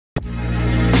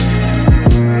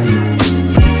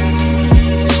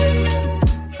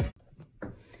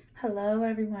Hello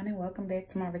everyone, and welcome back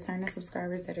to my returning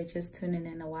subscribers that are just tuning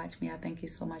in to watch me. I thank you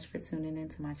so much for tuning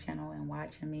into my channel and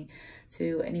watching me.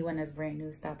 To anyone that's brand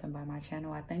new stopping by my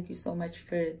channel, I thank you so much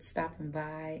for stopping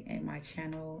by in my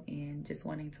channel and just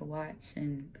wanting to watch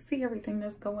and see everything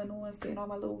that's going on, seeing all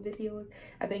my little videos.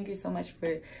 I thank you so much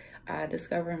for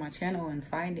discovering my channel and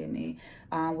finding me.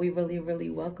 We really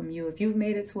welcome you. If you've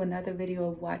made it to another video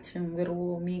of watching little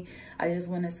old me, I just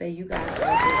want to say you guys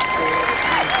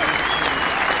are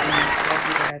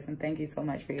and thank you so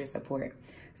much for your support.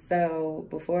 So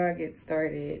before I get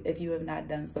started, if you have not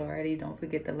done so already, don't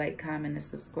forget to like, comment, and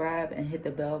subscribe, and hit the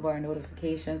bell bar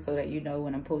notification so that you know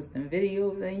when I'm posting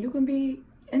videos, and you can be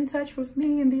in touch with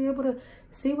me and be able to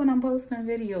see when I'm posting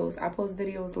videos. I post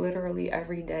videos literally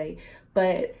every day,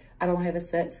 but I don't have a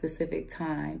set specific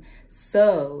time.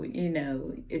 So, you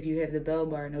know, if you have the bell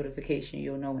bar notification,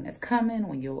 you'll know when it's coming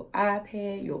on your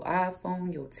iPad, your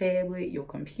iPhone, your tablet, your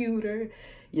computer,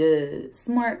 your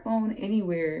smartphone,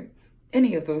 anywhere,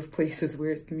 any of those places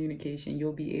where it's communication,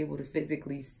 you'll be able to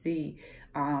physically see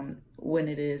when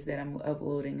it is that I'm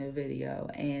uploading a video.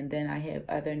 And then I have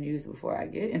other news before I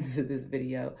get into this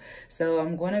video. So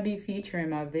I'm going to be featuring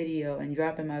my video and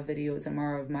dropping my video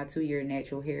tomorrow of my 2-year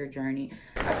natural hair journey.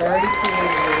 I've already created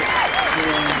it,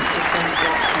 and it's going to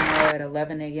drop tomorrow at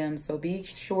 11 a.m. So be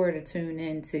sure to tune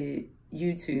in to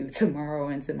YouTube tomorrow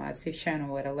and to my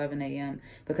channel at 11 a.m.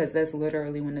 because that's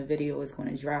literally when the video is going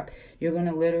to drop. You're going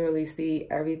to literally see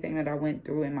everything that I went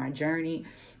through in my journey.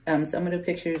 Some of the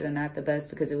pictures are not the best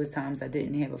because it was times I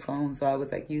didn't have a phone, so I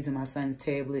was like using my son's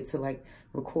tablet to like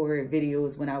record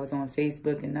videos when I was on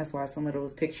Facebook, and that's why some of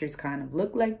those pictures kind of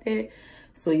look like that.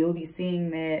 So you'll be seeing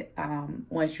that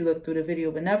once you look through the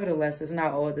video, but nevertheless, it's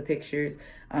not all the pictures.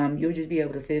 You'll just be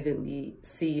able to vividly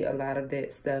see a lot of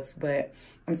that stuff. But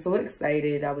I'm so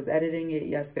excited. I was editing it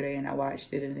yesterday and I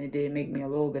watched it, and it did make me a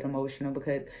little bit emotional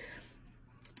because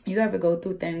you ever go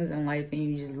through things in life and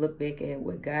you just look back at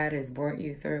what God has brought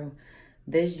you through.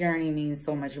 This journey means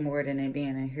so much more than it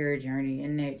being a hair journey.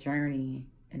 In that journey,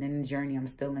 and in the journey I'm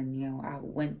still in now, I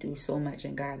went through so much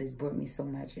and God has brought me so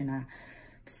much, and I've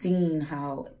seen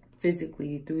how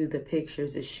physically through the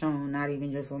pictures is shown, not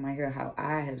even just with my hair, how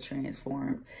I have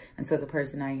transformed into the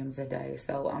person I am today.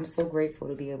 So I'm so grateful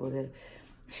to be able to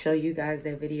show you guys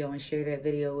that video and share that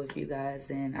video with you guys,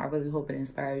 and I really hope it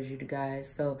inspires you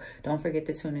guys. So don't forget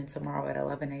to tune in tomorrow at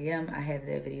 11 a.m. I have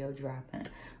that video dropping.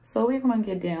 So we're going to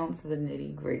get down to the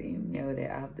nitty gritty, you know,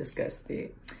 that I've discussed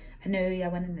it. I know y'all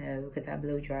want to know because I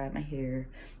blow dried my hair.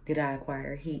 Did I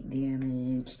acquire heat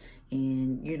damage?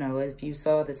 And, you know, if you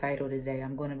saw the title today,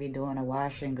 I'm going to be doing a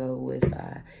wash and go with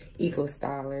Eco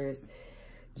Stylers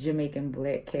Jamaican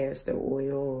Black Castor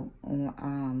Oil.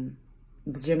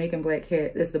 Jamaican Black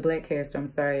Castor, it's the Black Castor, I'm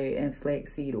sorry, and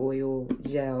Flaxseed Oil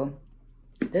Gel.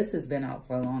 This has been out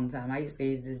for a long time. I used to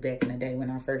use this back in the day when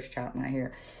I first chopped my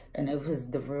hair, and it was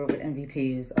the real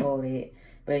MVPs, all that.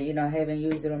 But, you know, I haven't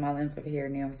used it on my length of hair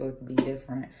now, so it could be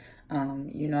different.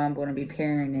 You know, I'm going to be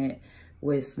pairing it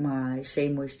with my Shea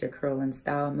Moisture Curl and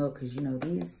Style Milk, because, you know,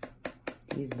 these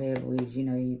bad boys, you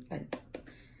know,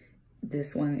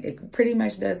 this one, it pretty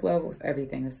much does well with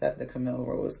everything except the Camille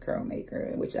Rose Curl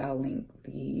Maker, which I'll link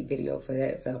the video for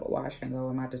that for wash and go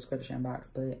in my description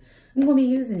box. But I'm going to be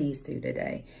using these two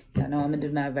today. Y'all know I'm going to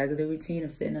do my regular routine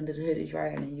of sitting under the hooded dryer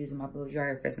and using my blow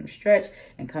dryer for some stretch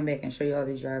and come back and show you all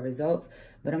the dry results.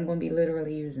 But I'm going to be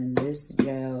literally using this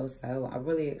gel, so I'm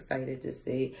really excited to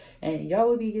see. And y'all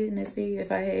will be getting to see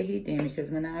if I had heat damage,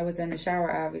 because when I was in the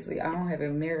shower, obviously, I don't have a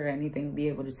mirror or anything to be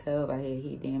able to tell if I had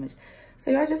heat damage.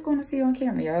 So y'all just going to see on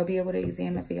camera. Y'all be able to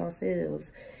examine for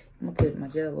yourselves. I'm going to put my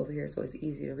gel over here so it's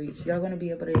easy to reach. Y'all going to be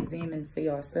able to examine for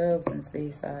yourselves and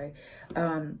see,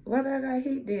 whether I got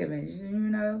heat damage. You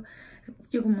know,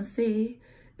 you're going to see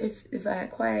if I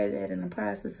acquired that in the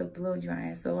process of blow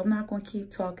drying. So I'm not going to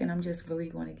keep talking. I'm just really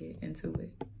going to get into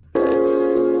it.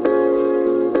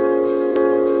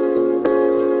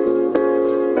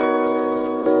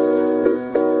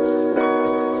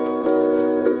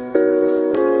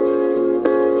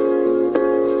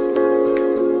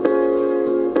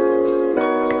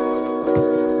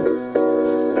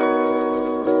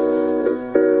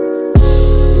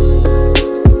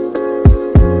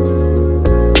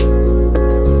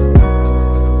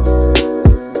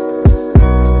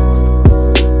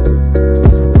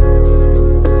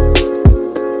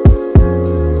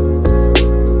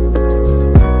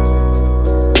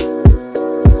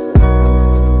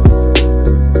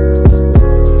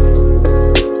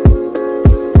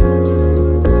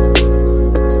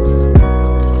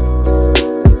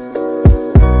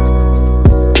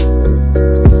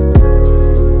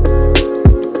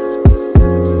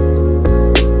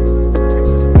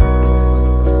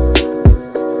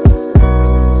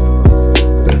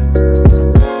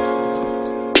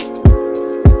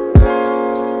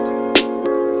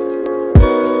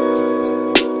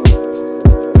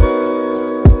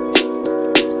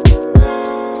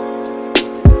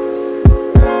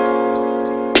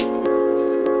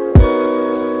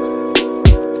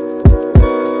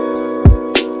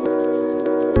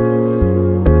 you.